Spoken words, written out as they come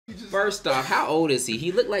First off, how old is he?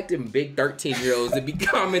 He looked like them big 13-year-olds that be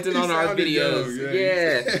commenting on our videos. Young,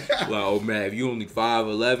 yeah. Like, oh man, if you only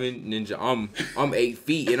 5'11", Ninja, I'm 8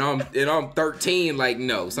 feet and I'm 13. Like,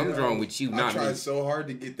 no, something's wrong with you. I tried so hard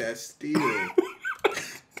to get that steal.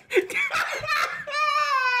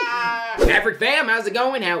 Maverick fam, how's it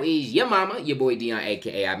going? How is your mama? Your boy Dion,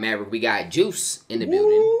 aka Maverick. We got Juice in the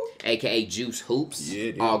building, aka Juice Hoops.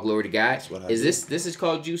 Yeah, dude. All glory to God. Is this is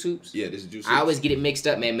called Juice Hoops? Yeah, this is Juice I Hoops. always get it mixed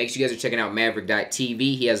up, man. Make sure you guys are checking out Maverick.tv.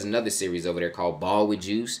 He has another series over there called Ball with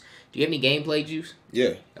Juice. Do you have any gameplay, Juice?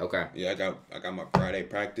 Yeah. Okay. Yeah, I got my Friday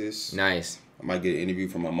practice. Nice. I might get an interview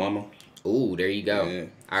from my mama. Ooh, there you go. Yeah.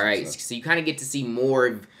 All right, so you kind of get to see more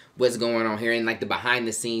of what's going on here and like the behind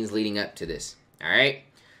the scenes leading up to this. All right.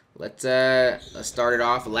 Let's start it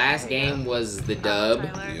off. Last game was the dub.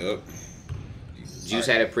 Yep. Juice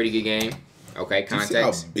had a pretty good game. Okay, context.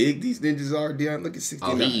 You see how big these ninjas are, Dion? Look at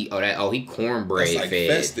 69. He cornbread That's like fed.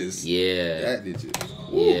 Festus. Yeah. That ninja.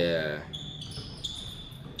 Yeah.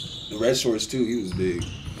 The red shorts too. He was big.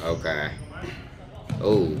 Okay.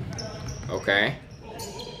 Oh. Okay.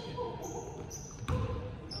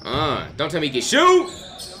 Don't tell me you can shoot.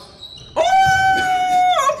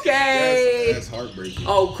 Oh, okay. That's heartbreaking.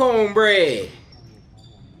 Oh, cornbread.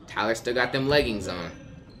 Tyler still got them leggings on.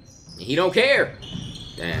 And he don't care.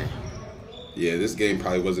 Damn. Yeah, this game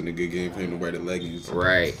probably wasn't a good game for him to wear the leggings.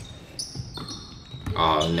 Right.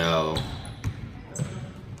 Oh, no.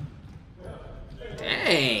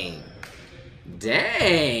 Dang.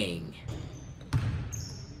 Dang.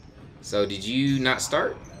 So, did you not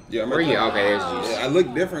start? Yeah, Where are you? Okay, there's Juice. Yeah, I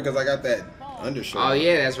look different because I got that undershirt. Oh,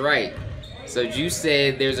 yeah, that's right. So, Juice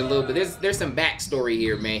said there's a little bit... There's some backstory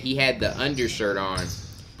here, man. He had the undershirt on,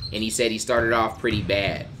 and he said he started off pretty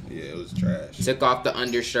bad. Yeah, it was trash. Took off the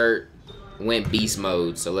undershirt, went beast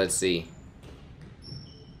mode. So, let's see.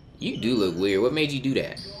 You do look weird. What made you do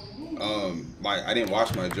that? I didn't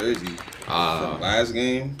wash my jersey from last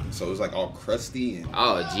game, so it was like all crusty and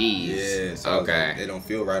Oh, jeez. yeah. So Okay. like, they don't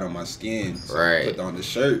feel right on my skin. So Right. I put on the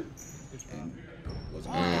shirt and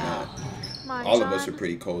wasn't working out. All of us are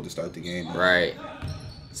pretty cold to start the game. Right.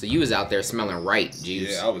 So you was out there smelling right,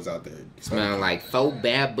 Juice. Yeah, I was out there Smelling like 4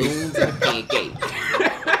 baboons and a pancake.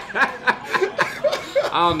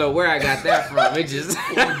 I don't know where I got that from. It just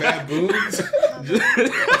 4 baboons.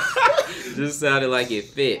 just sounded like it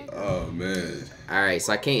fit. Oh man. All right,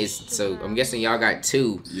 so so I'm guessing y'all got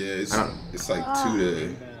 2. Yeah, it's like 2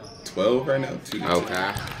 to 12 right now. 2 to 12.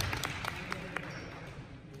 Okay.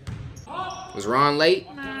 Was Ron late?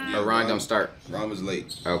 Or Ron don't start? Ron was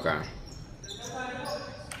late. Okay.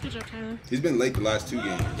 Good job, Tyler. He's been late the last 2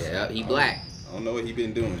 games. Yeah, he black. I don't know what he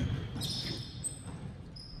been doing.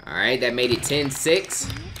 All right, that made it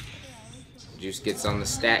 10-6. Juice gets on the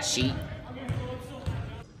stat sheet.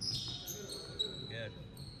 Good.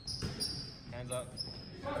 Hands up.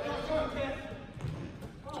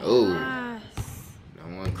 Ooh.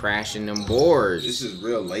 No one crashing them boards. This is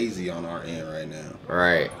real lazy on our end right now.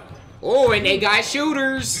 Right. Oh, and they got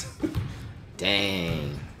shooters.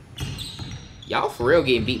 Dang. Y'all for real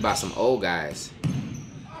getting beat by some old guys.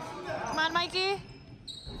 Come on, Mikey.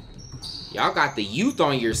 Y'all got the youth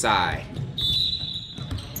on your side.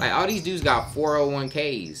 Like, all these dudes got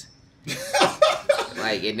 401ks.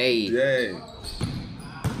 Like, and they... Yeah.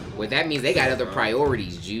 Well, that means they got other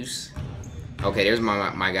priorities, Juice. Okay, there's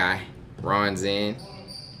my guy. Ron's in.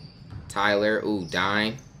 Tyler. Ooh,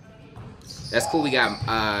 Dime. That's cool. We got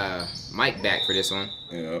Mike back for this one.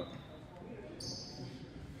 Yep.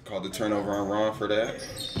 Called the turnover on Ron for that.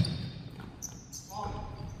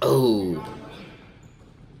 Ooh.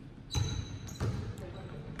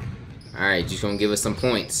 Alright, just gonna give us some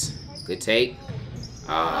points. Good take.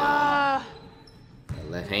 That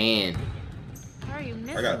left hand. How are you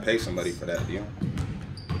missing? I gotta pay somebody for that, Dion.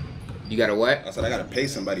 You got a what? I said I gotta pay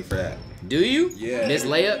somebody for that. Do you? Yeah. Miss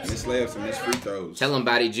layups? Miss layups and miss free throws. Tell them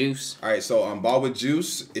about it, Juice. All right, so on Ball with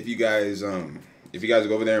Juice, if you guys go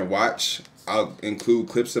over there and watch, I'll include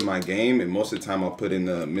clips of my game, and most of the time I'll put in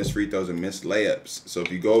the missed free throws and missed layups. So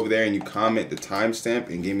if you go over there and you comment the timestamp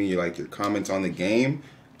and give me like your comments on the game,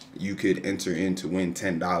 you could enter in to win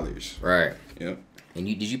 $10. Right. Yep. And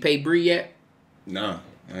did you pay Bree yet? Nah,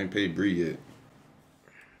 I ain't paid Bree yet.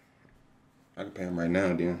 I can pay him right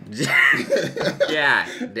now, Dion. Yeah,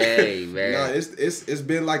 dang, man. No, it's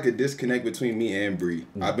been like a disconnect between me and Bree.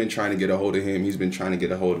 I've been trying to get a hold of him. He's been trying to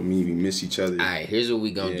get a hold of me. We miss each other. All right, here's what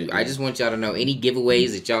we gonna do. Yeah. I just want y'all to know any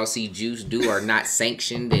giveaways that y'all see Juice do are not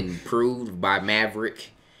sanctioned and approved by Maverick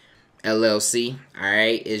LLC. All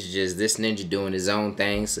right, it's just this ninja doing his own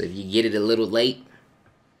thing. So if you get it a little late,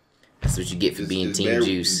 That's what you get for being Team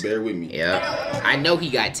Juice. Bear with me. Yep. I know he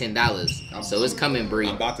got $10, so it's coming, Bree.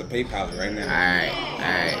 I'm about to PayPal it right now. All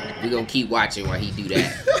right. We gonna keep watching while he do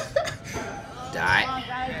that. Dot.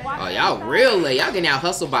 Oh, y'all real late. Y'all getting out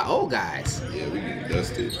hustled by old guys. Yeah, we getting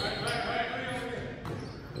dusted.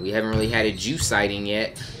 We haven't really had a Juice sighting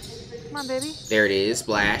yet. Come on, baby. There it is.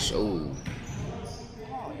 Splash. Ooh.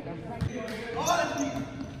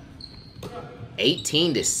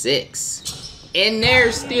 18-6. And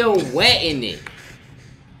they're still wetting it.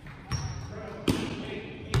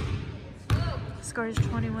 Score is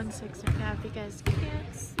 21-6 right now. If you guys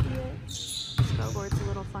can't see it, scoreboard's a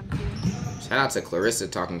little funky. Shout out to Clarissa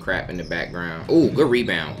talking crap in the background. Ooh, good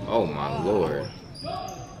rebound. Oh my lord. Come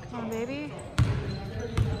on, baby.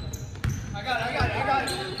 I got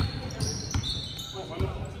it.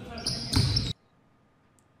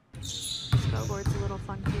 Scoreboard's a little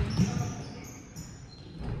funky.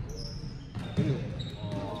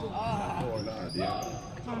 Oh, nah, dude.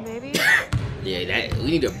 Come on, baby. Yeah,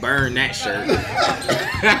 we need to burn that shirt.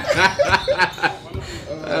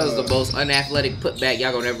 That was the most unathletic putback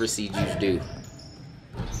y'all gonna ever see Juice do.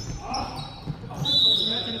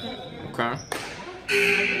 Okay.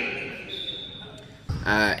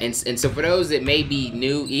 And so for those that may be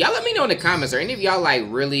new, y'all let me know in the comments. Are any of y'all like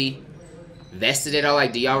really vested at all?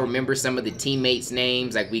 Like, do y'all remember some of the teammates'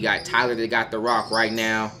 names? Like, we got Tyler that got the rock right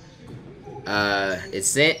now. It's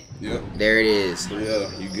sent. Yep. There it is. Yeah,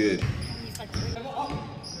 you good.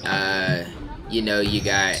 You know, you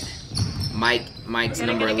got Mike's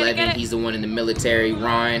number 11. He's the one in the military.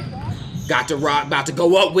 Ron got the rock, about to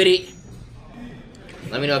go up with it.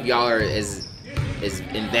 Let me know if y'all are as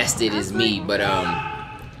invested as me, but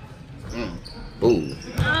ooh.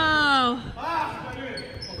 Oh.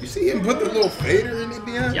 You see him put the little fader in it,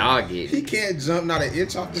 Dion? Y'all get He it. can't jump not an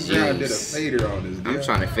inch off the ground. Did a fader on this. I'm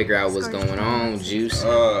trying to figure out what's going on, Juice.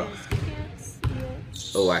 Uh,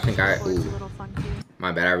 Oh, I think I. Scoreboard's a Ooh, little funky.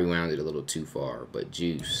 my bad. I rewound it a little too far, but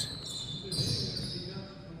Juice.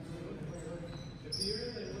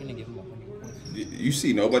 you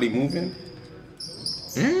see nobody moving?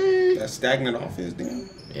 That stagnant offense, damn.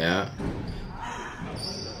 Yeah.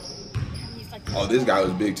 Oh, this guy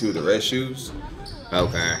was big too. The red shoes.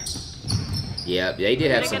 Okay. Yep, they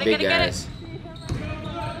did have some big Get it. guys.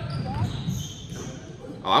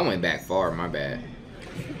 Oh, I went back far. My bad.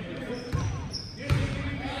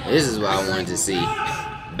 This is what I wanted to see.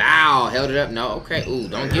 Bow, held it up. No, okay. Ooh,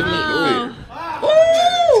 don't give me. Ooh.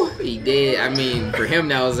 Ooh! He did. I mean, for him,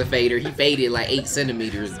 that was a fader. He faded like 8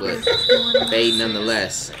 centimeters, but fade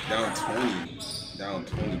nonetheless. Down 20. Down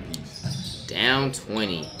 20 piece. Down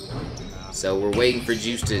 20. So we're waiting for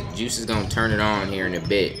Juice to. Juice is gonna turn it on here in a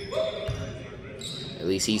bit. At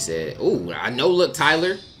least he said. Ooh, I know. Look,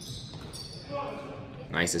 Tyler.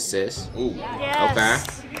 Nice assist. Ooh.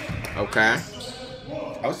 Yes. Okay.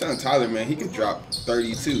 I was telling Tyler, man, he could drop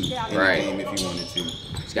 32 in the game if he wanted to.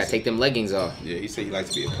 Just gotta take them leggings off. Yeah, he said he likes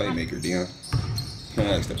to be a playmaker, Dion. He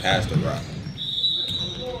likes to pass the rock.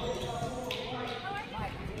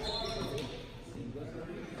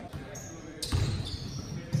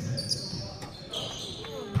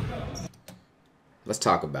 Let's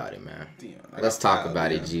talk about it, man. Dion, Let's talk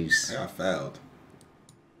about it, Juice. I got fouled.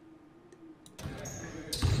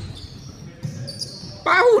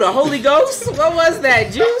 By who? The Holy Ghost? What was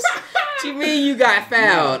that, Juice? What you mean you got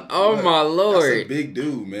fouled? Oh my That's a lord. big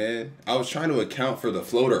dude, man. I was trying to account for the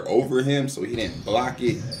floater over him so he didn't block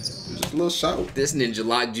it. It was just a little shout. This ninja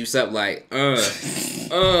locked Juice up like, what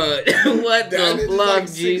That the nigga's fuck,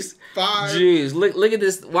 like Juice? 6'5". Juice, look at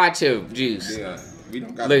this. Watch him, Juice. Yeah, we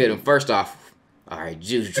don't got Look at him. First off, all right,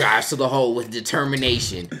 Juice drives to the hole with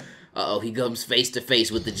determination. Uh-oh, he comes face to face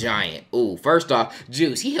with the giant. Ooh, first off,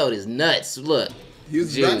 Juice, he held his nuts. Look. He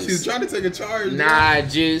was trying to take a charge. Nah,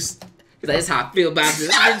 Juice. That's how I feel about this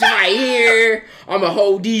ninja right here. I'ma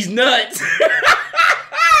hold these nuts. Juice,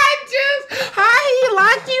 how he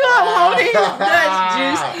locked you up holding his nuts,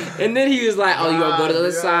 Juice? And then he was like, "Oh, you gonna go to the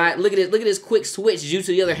other side? Look at it. Look at this quick switch, Juice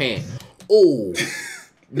to the other hand. Ooh,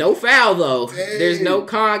 no foul though. Dang. There's no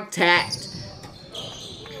contact.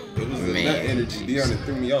 It was the nut energy. Dion, that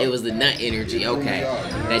threw me off. It was the nut energy. Threw me Okay,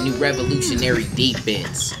 off, man. that new revolutionary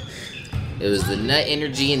defense. It was the nut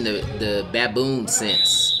energy and the baboon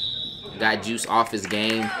sense. Got Juice off his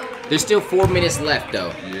game. There's still 4 minutes left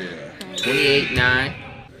though. Yeah. 28-9.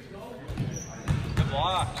 Good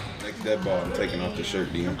block. Next dead ball, I'm taking off the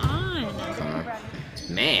shirt, Dion. On. Come on.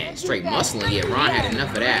 Man, straight muscling. Yeah, Ron had enough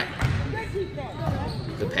of that.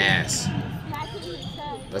 Good pass.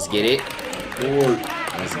 Let's get it.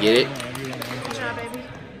 Let's get it. Good job, baby.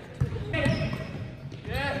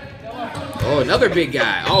 Oh, another big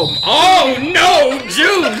guy. Oh no,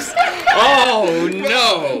 Juice! Oh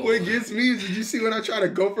no! What gets me is, did you see when I try to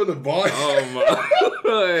go for the ball? Oh my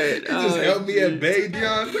lord! It just held me at bay,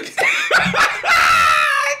 Dion.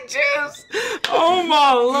 Juice. Oh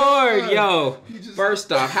my lord, yo. just-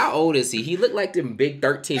 First off, how old is he? He looked like them big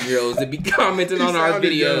 13-year-olds that be commenting He on our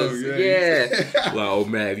sounded videos. young, Yeah. Like, oh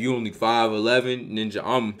man, if you only 5'11", ninja,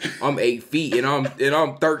 I'm 8 feet and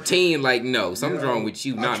I'm 13. Like, no, something's wrong with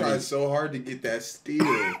you, I not tried me. so hard to get that steal.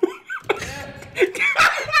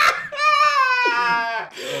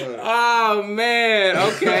 Oh man,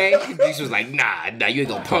 okay. This was like, nah, you ain't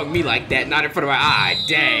gonna punk me like that, not in front of my eye.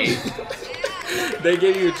 Dang. They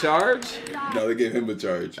gave you a charge? No, they gave him a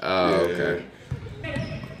charge. Oh, okay.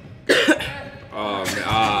 Oh man.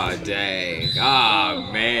 Oh dang. Oh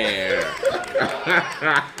man.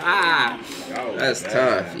 That's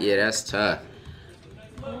tough. Yeah, that's tough.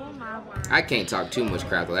 Oh my word. I can't talk too much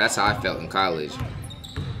crap though. That's how I felt in college.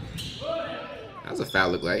 That was a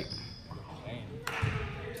foul look like.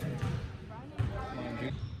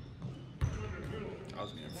 I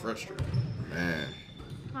was getting frustrated. Man.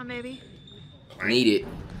 Come on, baby. Need it.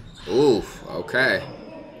 Oof. Okay.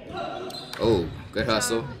 Oh, good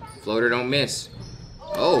hustle. Floater don't miss.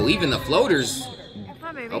 Oh, even the floaters. Come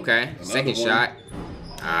on, baby. Okay. Second one. shot.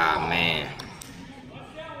 Ah, man.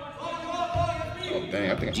 Oh,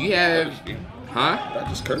 dang. I think Do you have... Huh? I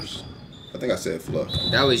just cursed. I think I said fluff.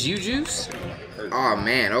 That was you, Juice? Oh,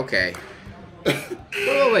 man. Okay.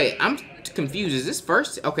 Wait. I'm confused. Is this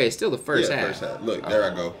first? Okay, it's still the first half. First half. Look, there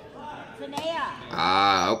I go.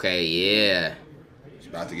 Ah, okay. Yeah. It's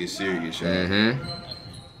about to get serious, y'all. Mm-hmm.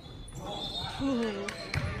 Ooh,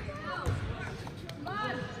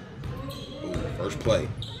 first play.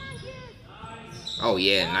 Oh,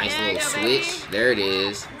 yeah. Nice There you little go, baby. switch. There it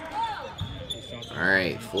is. All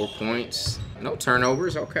right. 4 points. No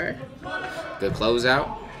turnovers. Okay. Good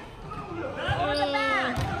closeout.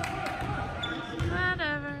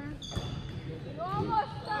 Whatever.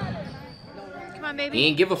 Come on, baby. He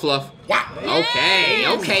ain't give a fluff. Wow. Okay.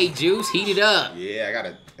 Okay, Juice. Heat it up. Yeah, I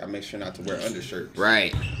gotta make sure not to wear undershirts.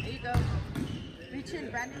 Right. There you go. Reach in,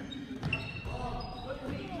 Brandon.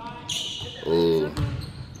 Ooh.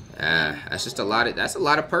 That's just a lot of. That's a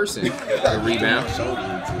lot of person. Good rebound. Shoulder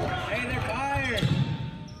into it. Hey, they're fired.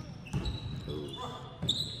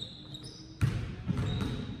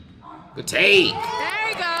 Good take. There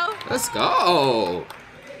you go. Let's go.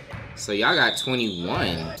 So y'all got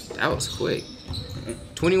 21. That was quick.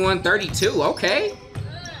 21-32. Okay.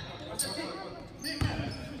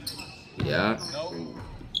 Yeah.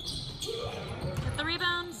 Get the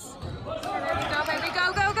rebounds. There we go, baby.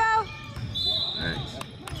 Go, go, go. Nice.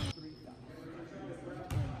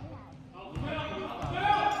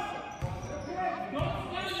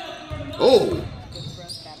 Oh.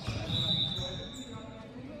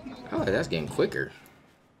 Oh, that's getting quicker.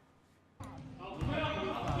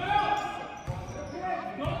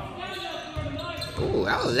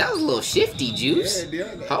 Oh, that was a little shifty, Juice. Yeah,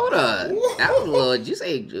 Hold up. That was a little, Juice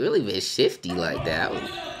ain't really been shifty like that.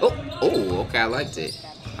 Okay, I liked it.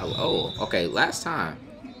 Okay, last time.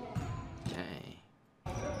 Dang.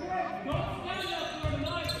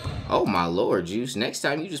 Oh, my lord, Juice. Next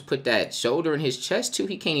time you just put that shoulder in his chest, too.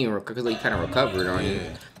 He can't even because he kind of recovered on you.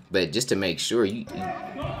 But just to make sure, you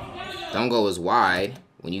don't go as wide.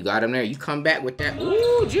 When you got him there, you come back with that.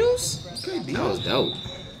 Ooh, Juice. Okay, That was dope.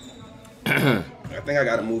 I think I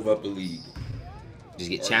gotta move up a league. Just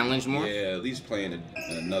get challenged more? Yeah, at least playing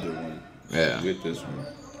another one. Yeah. With this one.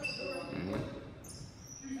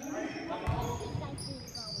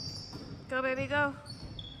 Go, baby, go.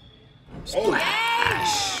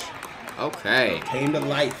 Splash. Okay. Came to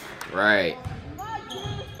life. Right.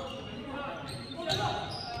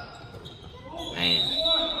 Man.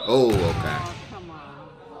 Oh, okay. Come on.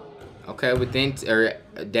 Okay,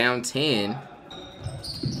 down 10.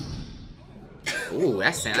 Ooh,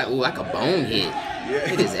 that sound like a bone hit.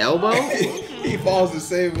 Hit his elbow? He falls the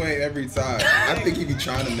same way every time. I think he be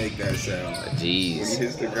trying to make that sound. When he Jeez.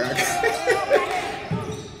 hits the ground.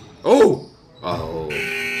 Oh! Oh.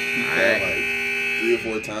 He fell Alright. like 3 or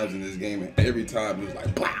 4 times in this game, and every time he was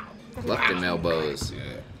like, "Wow!" Left them elbows.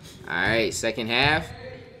 Yeah. Alright, second half.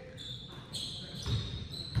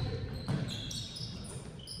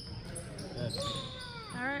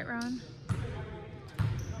 All right, Ron.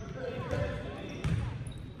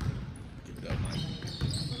 Give that mic.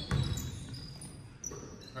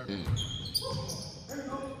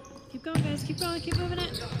 Keep going, guys. Keep going. Keep moving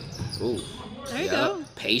it. Ooh. There you Yup. go.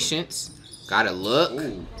 Patience. Gotta look.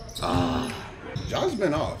 Ooh, Ah. John's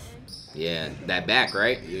been off. Yeah, that back,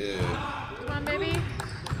 right? Yeah. Come on, baby.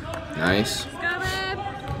 Nice. Let's go, babe.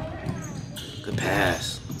 Good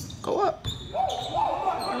pass. Go up.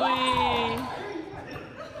 Wait.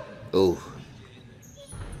 Ooh.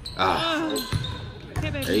 Ah. Okay,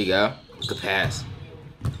 baby. There you go. Good pass.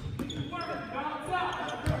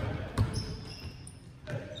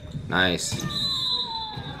 Nice.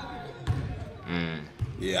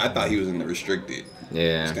 Yeah, I thought he was in the restricted.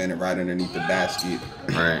 Yeah. Standing right underneath the basket.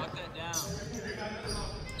 Right.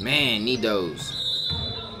 Man, need those.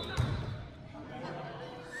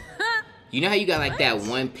 You know how you got like that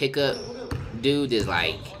one pickup dude that's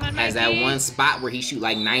like has that one spot where he shoot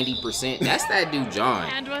like 90%? That's that dude, John.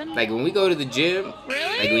 And one? Like when we go to the gym,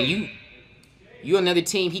 Really? like when you another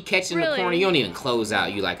team, he catches in the corner, you don't even close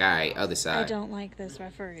out. You like, all right, other I side. don't like this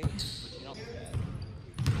referee.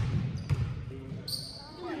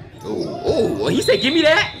 Oh, well, he said, give me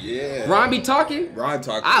that. Yeah. Ron be talking. Ron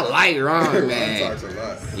talks. I like Ron, man. Ron talks a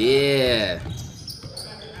lot. Yeah.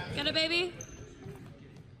 Get it, baby.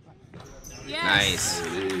 Yes. Nice.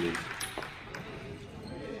 Yeah.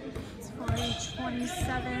 It's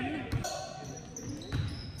 40-27.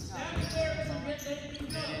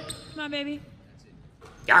 Come on, baby.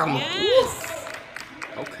 Got him. Yes.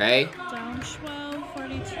 Okay. Down 12,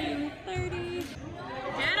 42-30.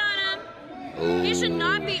 Get on him. Ooh, He should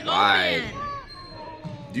not be wide. open.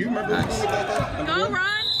 Do you remember hooping with that number Go, one?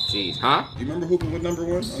 Ron. Jeez, huh? Do you remember hooping with number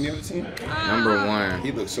 1 on the other team? Number 1.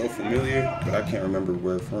 He looks so familiar, but I can't remember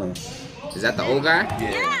where from. Is that the old guy?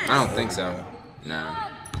 Yeah. I don't think so. No.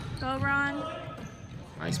 Go, Ron.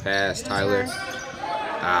 Nice pass, Tyler.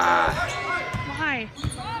 Ah. Why?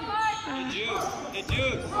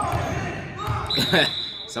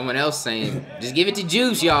 Someone else saying, just give it to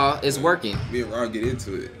Juice, y'all. It's working. Me and Ron get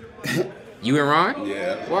into it. You and Ron?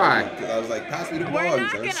 Yeah. Why? Because I was like, pass me the ball. We're He's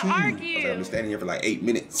not like, I gonna see you. I was argue. like, I've been standing here for like 8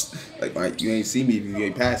 minutes. Like, Mike, you ain't see me if you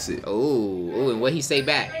ain't pass it. Oh, and what he say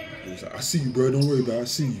back? He was like, I see you, bro. Don't worry about it. I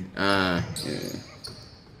see you. Yeah.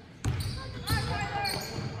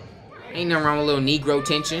 Ain't nothing wrong with a little Negro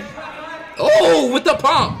tension. Oh, with the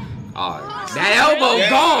pump. Oh, that elbow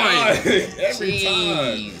gone. Every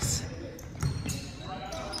time. Jeez.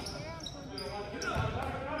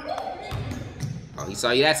 Oh, he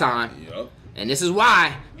saw you that time. Yup. And this is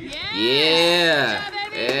why. Yes. Yeah.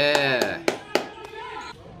 Yeah, baby. Yeah.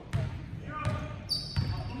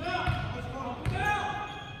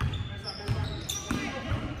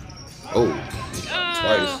 Oh.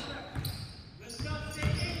 Twice.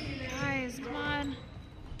 Guys, come on.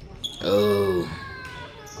 Oh.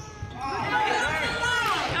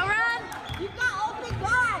 Go, Ron. You got open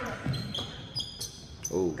wide.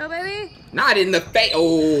 Oh. Go, baby. Not in the face.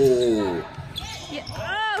 Oh. Yeah.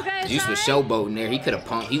 Oh, okay. Juice was showboating there. He could have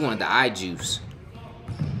pumped. He wanted the eye juice.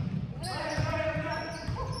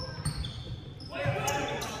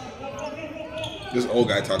 This old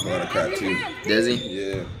guy talking a lot of crap, too. Does he?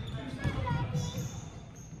 Yeah.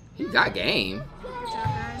 He got game. Good job,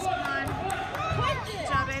 guys. Come on. Good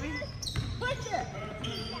job, baby. Push it.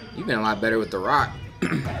 You've been a lot better with the rock.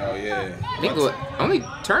 Oh, yeah. I think what only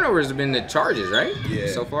turnovers have been the Charges, right? Yeah.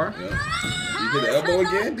 So far. Yeah. You hit the elbow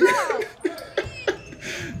again?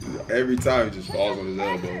 Every time it just falls on his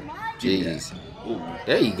elbow. Jeez. Ooh.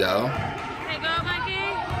 There you go. Okay, go, Mikey.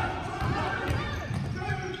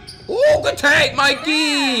 Ooh, good take,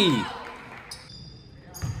 Mikey.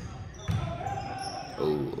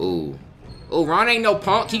 Ooh, ooh. Oh, Ron ain't no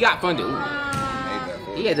punk. He got funded. Ooh. Made that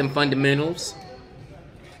for He had them fundamentals.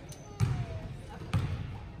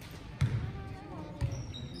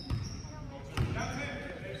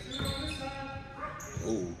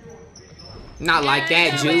 Ooh. Not like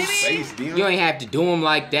that, Yeah, Juice. Face, Dion. You ain't have to do him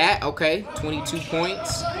like that. Okay, 22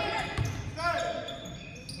 points.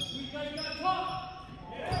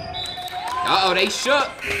 Uh-oh, they shook.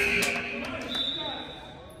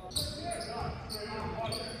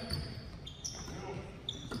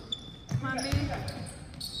 Come on, baby.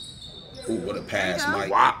 Ooh, what a pass,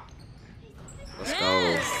 Mike. Wow. Let's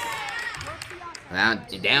go.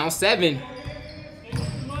 Yes. Down 7.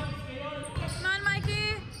 Come on,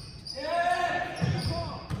 Mikey.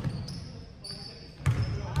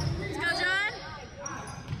 Let's go, John.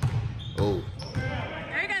 Oh,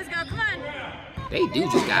 There you guys go. Come on. they do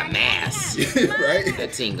just got mass. Right?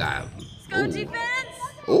 That team got. Let's go, defense.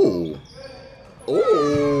 Ooh.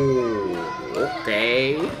 Ooh.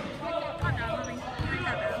 Okay. Calm down, homie. You ain't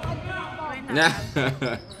that bad.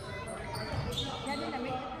 You ain't that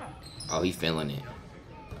bad. Oh, he feeling it.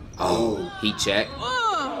 Oh, he checked.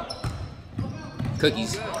 Oh.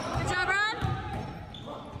 Cookies. Good job, Ron.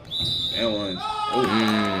 And one. Ooh.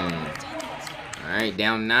 All right,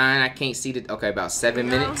 down 9. I can't see the. Okay, about 7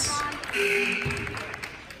 minutes.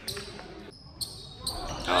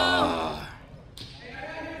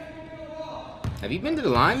 Have you been to the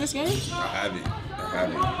line this game? I haven't.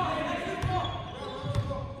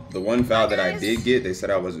 The one foul that I did get, they said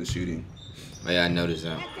I wasn't shooting. Oh, yeah, I noticed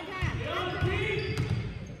that.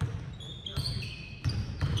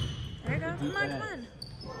 There you go. Come on, come on.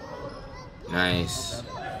 Nice.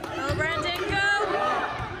 Oh, Brandon, go.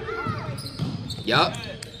 Yup.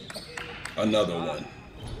 Another one.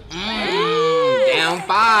 Down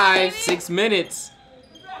 5. 6 minutes.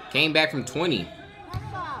 Came back from 20.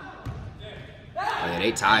 Oh, yeah,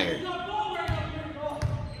 they tired.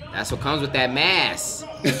 That's what comes with that mass.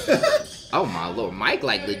 Oh, my Lord. Mike,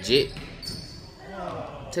 like, legit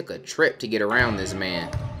took a trip to get around this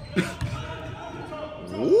man.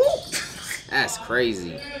 That's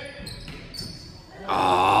crazy.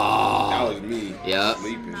 Oh. That was me. Yep.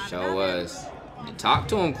 Sleeping. Sure was. You talk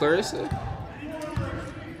to him, Clarissa.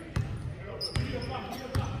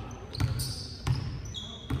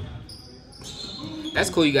 That's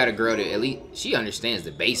cool. You got a girl that at least she understands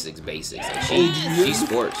the basics. Like she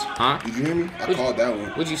sports, huh? Did you hear me? I called that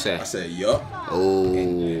one. What'd you say? I said, yup. Oh.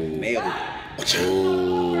 And nailed it.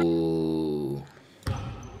 Oh.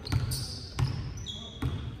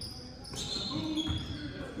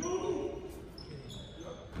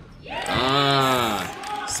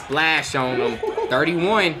 Splash on them.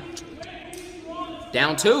 31.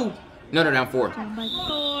 Down 2. No, down 4. Down by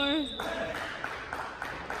 4.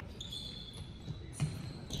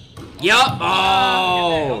 Yup.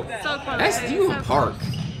 Oh. So close. That's you So in Park.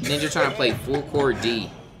 Ninja trying to play full court D.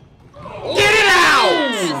 Get it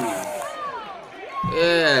out!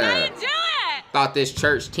 Yeah. Do it. Thought this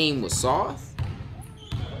church team was soft.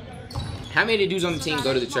 How many of the dudes on the team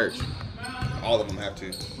go to the church? All of them have to.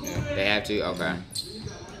 Yeah. They have to? Okay.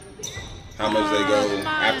 How much they go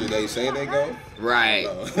after they say they go? Right.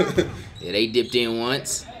 Oh. Yeah, they dipped in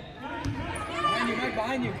once. Behind you, Mike,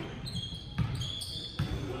 behind you.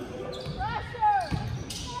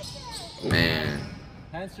 Man.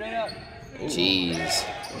 Hands straight up. Jeez.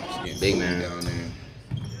 Getting Big man. down there.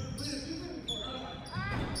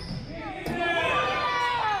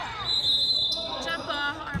 Jump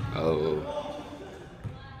off. Oh.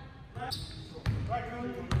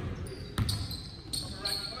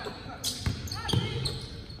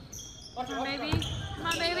 Come on, baby. Come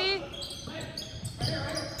on, baby.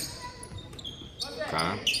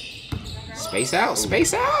 Okay. Space out.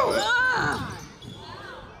 Space out. Ah.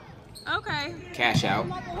 Okay. Cash out.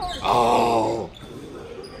 Oh.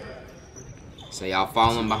 So y'all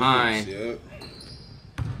falling behind. Yep.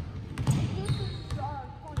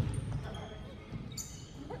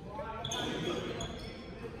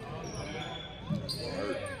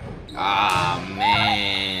 Ah,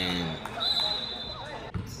 man.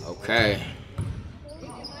 Okay.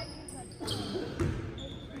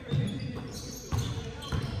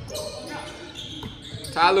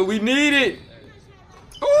 Tyler, we need it.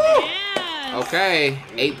 Ooh. Yes. Okay,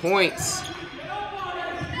 8 points.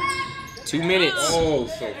 2 minutes. Oh,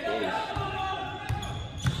 so close.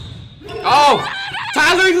 Oh,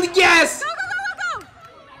 Tyler, yes. Go, go, go, go, go.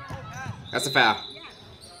 That's a foul.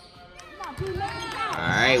 All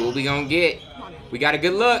right, what we gonna get? We got a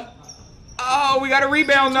good look. Oh, we got a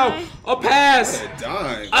rebound though. A pass. A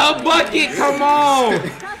dime. A bucket. Come on.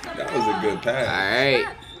 That was a good All pass. right.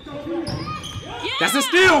 That's a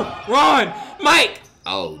steal. Run, Mike.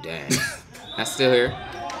 Oh, dang. That's still here.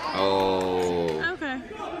 Oh. Okay.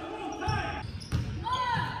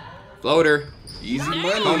 Floater. Easy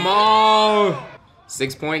money. Come on.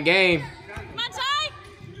 6-point game. Come on, Ty.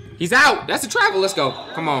 He's out. That's a travel. Let's go.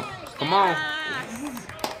 Come on. Come on.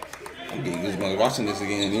 I'm getting goosebumps watching this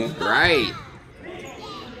again, yeah. Right.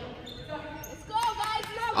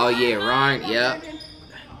 Oh, yeah. Ron. Yep.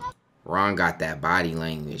 Ron got that body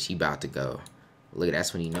language. He about to go. Look at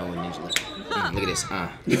that's when he know when ninja look. Look at this. All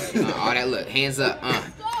that look. Hands up.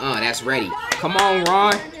 That's ready. Come on,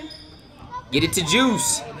 Ron. Get it to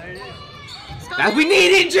Juice. That we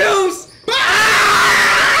needed, Juice.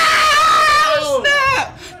 Oh,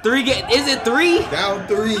 snap. 3 get. Is it 3? Down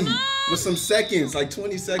 3 with some seconds, like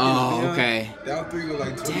 20 seconds. Oh, beyond. okay. Down 3 with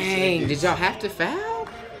like 20 Dang, seconds. did y'all have to foul?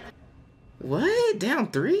 What?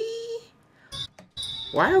 Down 3?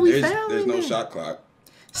 Why are we fouling? There's no then? shot clock.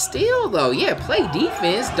 Still though, yeah, play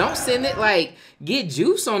defense. Don't send it like get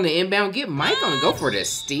Juice on the inbound, get Mike on, go for the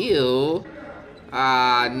steal.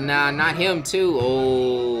 Nah, not him too.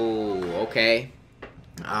 Oh, okay.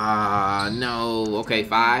 No. Okay,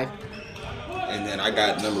 5. And then I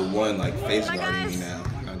got number 1 like face guarding me now.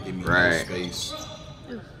 Now give me no space.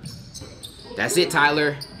 That's it,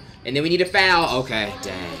 Tyler. And then we need a foul. Okay,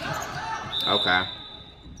 dang. Okay.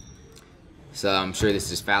 So I'm sure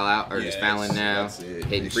this is foul out or just fouling now. That's it.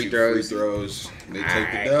 Hitting They free shoot throws. Free throws. They take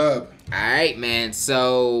Alright. the dub. All right, man.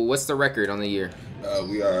 So what's the record on the year?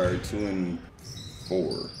 We are 2-4.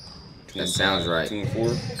 That sounds right. 2 and 4.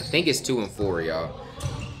 I think it's 2 and 4, y'all.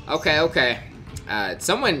 Okay.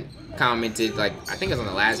 Someone commented, like, I think it was on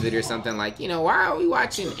the last video or something, like, you know, why are we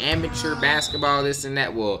watching amateur basketball, this and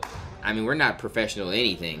that? Well, I mean, we're not professional at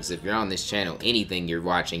anything, so if you're on this channel, anything you're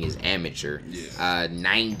watching is amateur. Yeah.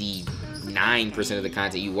 99% of the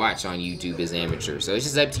content you watch on YouTube is amateur, so it's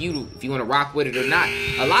just up to you if you want to rock with it or not.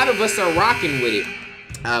 A lot of us are rocking with it.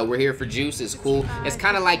 We're here for Juice. It's cool. It's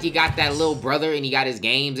kind of like you got that little brother and he got his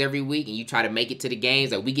games every week and you try to make it to the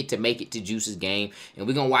games. Like, we get to make it to Juice's game and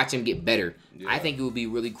we're going to watch him get better. Yeah. I think it would be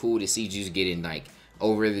really cool to see Juice get in, like,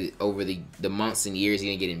 over the months and years, he's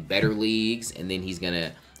going to get in better leagues, and then he's going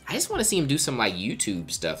to... I just want to see him do some, like,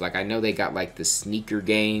 YouTube stuff. Like, I know they got, like, the sneaker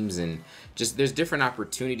games and just there's different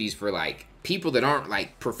opportunities for, like, people that aren't,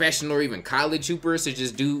 like, professional or even college hoopers to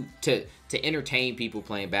just do to entertain people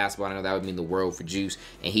playing basketball. I know that would mean the world for Juice,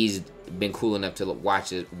 and he's been cool enough to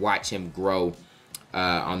watch him grow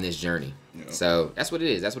on this journey. Yeah. So that's what it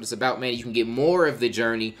is. That's what it's about, man. You can get more of the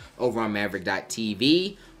journey over on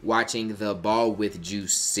Maverick.tv watching the Ball with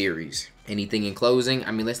Juice series. Anything in closing?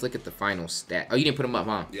 I mean, let's look at the final stat. Oh, you didn't put them up,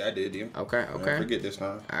 huh? Yeah, I did, yeah. Okay. Don't forget this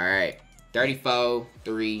time. All right. 34,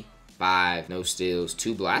 3, 5, no steals,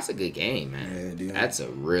 2 blocks. That's a good game, man. Yeah, dude. That's a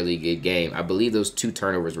really good game. I believe those 2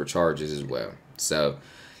 turnovers were charges as well. So,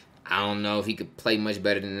 I don't know if he could play much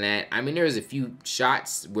better than that. I mean, there was a few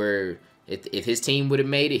shots where if his team would have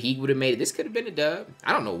made it, he would have made it. This could have been a dub.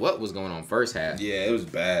 I don't know what was going on first half. Yeah, it was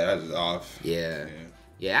bad. I was off. Yeah,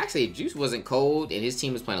 actually, if Juice wasn't cold and his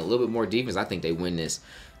team was playing a little bit more defense, I think they win this.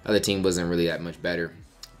 Other team wasn't really that much better.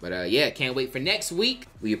 But, yeah, can't wait for next week.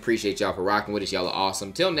 We appreciate y'all for rocking with us. Y'all are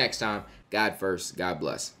awesome. Till next time, God first, God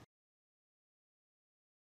bless.